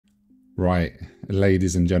Right,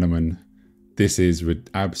 ladies and gentlemen, this is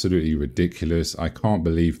absolutely ridiculous. I can't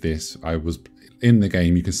believe this. I was in the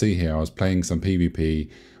game. You can see here I was playing some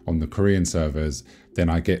PvP on the Korean servers. Then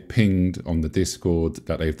I get pinged on the Discord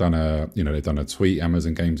that they've done they've done a tweet.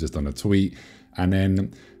 Amazon Games has done a tweet, and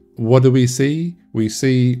then what do we see? We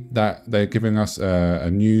see that they're giving us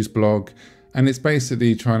a news blog, and it's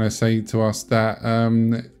basically trying to say to us that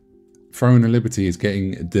Throne and Liberty is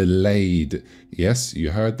getting delayed. Yes,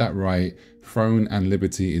 you heard that right. Throne and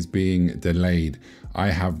Liberty is being delayed. I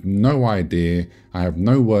have no idea. I have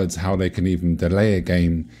no words how they can even delay a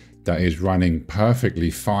game that is running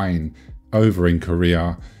perfectly fine over in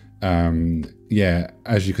Korea. Yeah,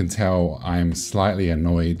 as you can tell, I am slightly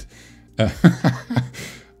annoyed.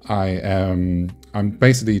 I'm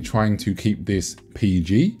basically trying to keep this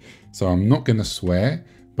PG, so I'm not going to swear,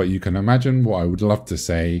 but you can imagine what I would love to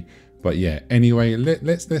say. But yeah, anyway,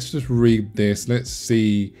 let's just read this. Let's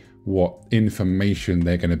see what information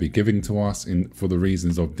they're going to be giving to us for the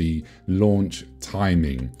reasons of the launch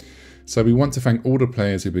timing. So we want to thank all the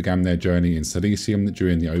players who began their journey in Silesium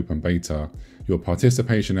during the open beta. Your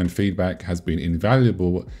participation and feedback has been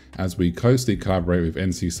invaluable as we closely collaborate with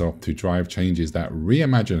NCSoft to drive changes that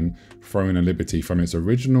reimagine Throne and Liberty from its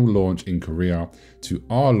original launch in Korea to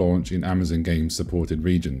our launch in Amazon Games supported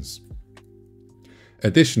regions.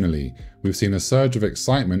 Additionally, we've seen a surge of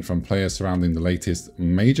excitement from players surrounding the latest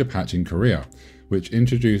major patch in Korea, which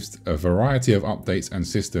introduced a variety of updates and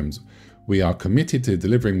systems. We are committed to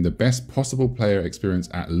delivering the best possible player experience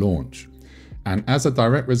at launch. And as a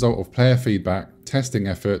direct result of player feedback, testing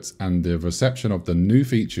efforts, and the reception of the new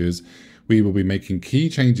features, we will be making key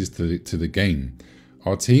changes to the game.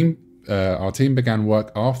 Our team began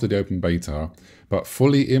work after the open beta, but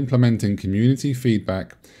fully implementing community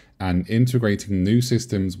feedback and integrating new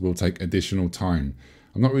systems will take additional time.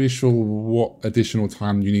 I'm not really sure what additional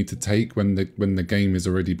time you need to take when the game has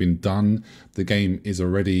already been done, the game is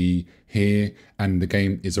already here, and the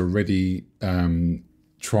game is already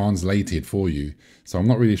translated for you. So I'm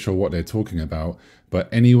not really sure what they're talking about. But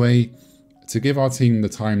anyway, to give our team the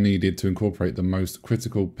time needed to incorporate the most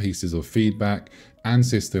critical pieces of feedback and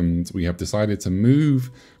systems, we have decided to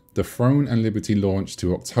move the Throne and Liberty launch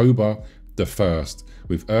to October the 1st,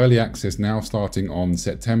 with early access now starting on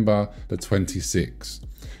September the 26th.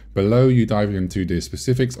 Below, you dive into the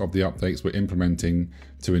specifics of the updates we're implementing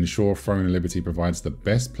to ensure Throne and Liberty provides the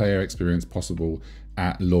best player experience possible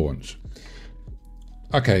at launch.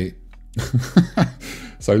 Okay,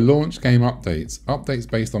 so launch game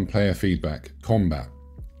updates based on player feedback, combat.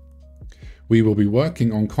 We will be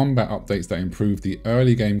working on combat updates that improve the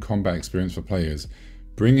early game combat experience for players,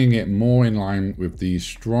 bringing it more in line with the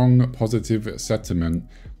strong positive sentiment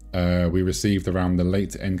we received around the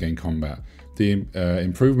late endgame combat. The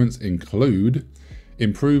improvements include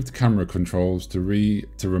improved camera controls to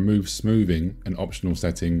remove smoothing, an optional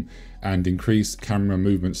setting, and increase camera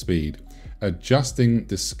movement speed. Adjusting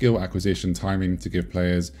the skill acquisition timing to give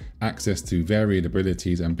players access to varied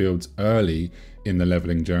abilities and builds early in the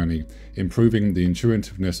leveling journey, improving the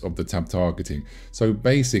intuitiveness of the tab targeting. So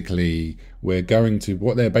basically, we're going to,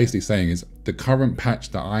 what they're basically saying is the current patch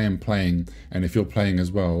that I am playing, and if you're playing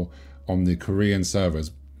as well on the Korean servers,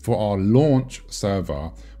 for our launch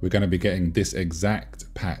server, we're going to be getting this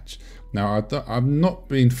exact patch. Now, I'm not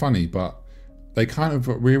being funny, but they kind of,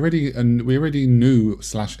 we already knew /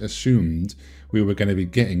 assumed we were going to be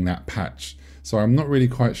getting that patch. So I'm not really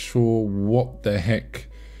quite sure what the heck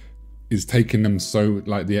is taking them so,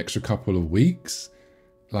 like, the extra couple of weeks.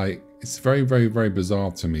 Like, it's very, very, very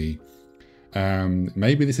bizarre to me.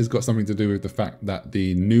 Maybe this has got something to do with the fact that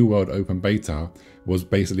the New World Open Beta was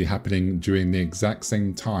basically happening during the exact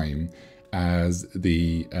same time as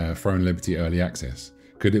the Throne Liberty Early Access.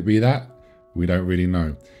 Could it be that? We don't really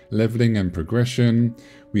know. Leveling and progression.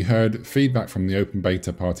 We heard feedback from the open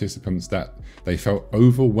beta participants that they felt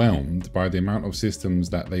overwhelmed by the amount of systems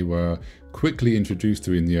that they were quickly introduced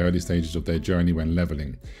to in the early stages of their journey when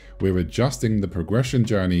leveling. We're adjusting the progression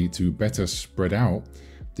journey to better spread out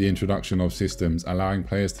the introduction of systems, allowing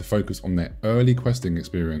players to focus on their early questing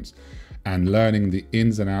experience and learning the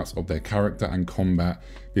ins and outs of their character and combat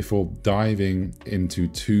before diving into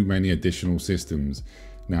too many additional systems.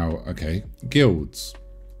 Now, okay, guilds.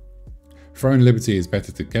 Throne Liberty is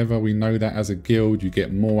better together. We know that as a guild, you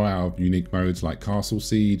get more out of unique modes like Castle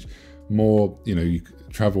Siege, more, you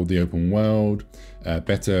travel the open world,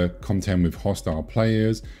 better content with hostile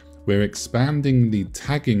players. We're expanding the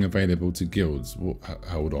tagging available to guilds,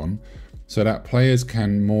 hold on, so that players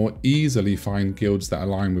can more easily find guilds that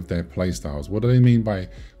align with their playstyles. What do they mean by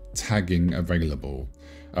tagging available?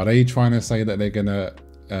 Are they trying to say that they're gonna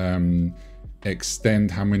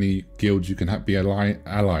extend how many guilds you can be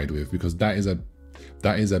allied with, because that is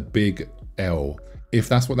a big L. If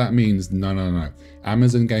that's what that means, no.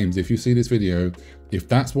 Amazon Games, if you see this video, if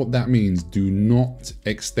that's what that means, do not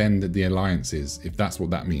extend the alliances, if that's what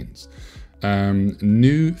that means.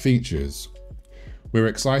 New features. We're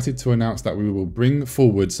excited to announce that we will bring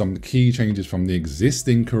forward some key changes from the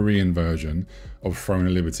existing Korean version of Throne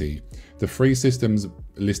of Liberty. The 3 systems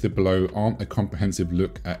listed below aren't a comprehensive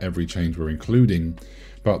look at every change we're including,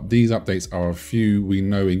 but these updates are a few we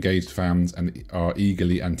know engaged fans and are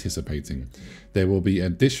eagerly anticipating. There will be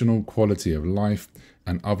additional quality of life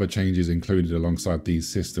and other changes included alongside these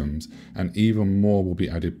systems, and even more will be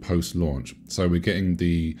added post-launch. So we're getting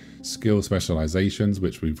the skill specializations,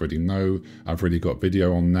 which we already know. I've already got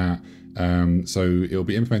video on that. So it'll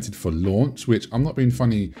be implemented for launch, which, I'm not being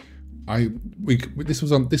funny, this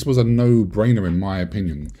was a no-brainer in my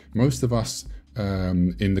opinion. Most of us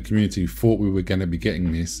in the community thought we were going to be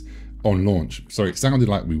getting this on launch. So it sounded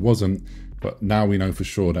like we wasn't, but now we know for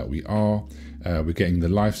sure that we are. We're getting the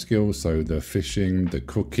life skills, so the fishing, the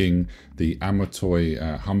cooking, the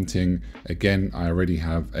Amatoi hunting. Again, I already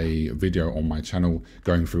have a video on my channel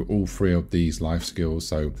going through all 3 of these life skills,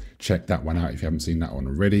 so check that one out if you haven't seen that one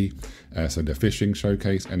already. So the fishing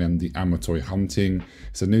showcase, and then the Amatoi hunting.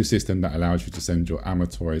 It's a new system that allows you to send your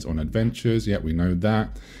Amatois on adventures. Yeah, we know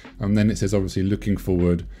that. And then it says, obviously, looking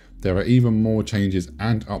forward, there are even more changes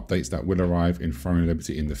and updates that will arrive in Throne of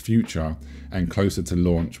Liberty in the future, and closer to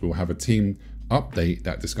launch, we'll have a team update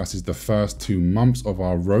that discusses the first 2 months of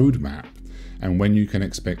our roadmap and when you can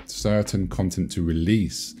expect certain content to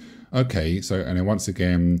release. Okay, so, and then once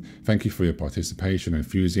again, thank you for your participation and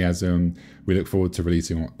enthusiasm. We look forward to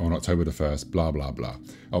releasing on October the 1st, blah, blah, blah.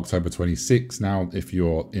 October 26th now, if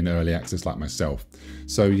you're in early access like myself.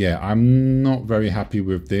 So yeah, I'm not very happy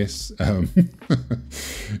with this.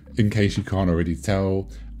 In case you can't already tell,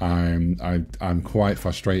 I'm quite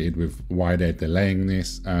frustrated with why they're delaying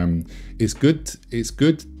this. It's good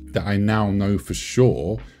that I now know for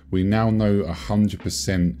sure. We now know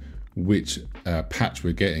 100% which patch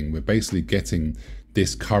we're getting. We're basically getting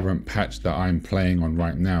this current patch that I'm playing on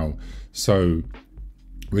right now. So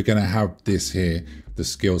we're going to have this here, the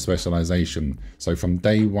skill specialization. So from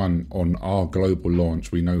day 1 on our global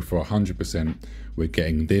launch, we know for 100% we're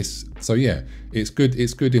getting this. So yeah, it's good.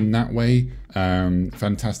 It's good in that way.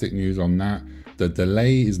 Fantastic news on that. The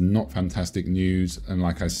delay is not fantastic news. And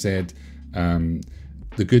like I said,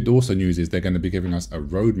 the good also news is they're going to be giving us a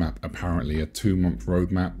roadmap, apparently a 2-month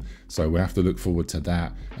roadmap. So we have to look forward to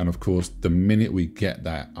that. And of course, the minute we get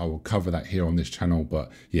that, I will cover that here on this channel.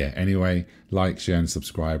 But yeah, anyway, like, share and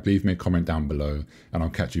subscribe. Leave me a comment down below and I'll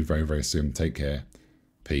catch you very, very soon. Take care.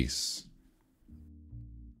 Peace.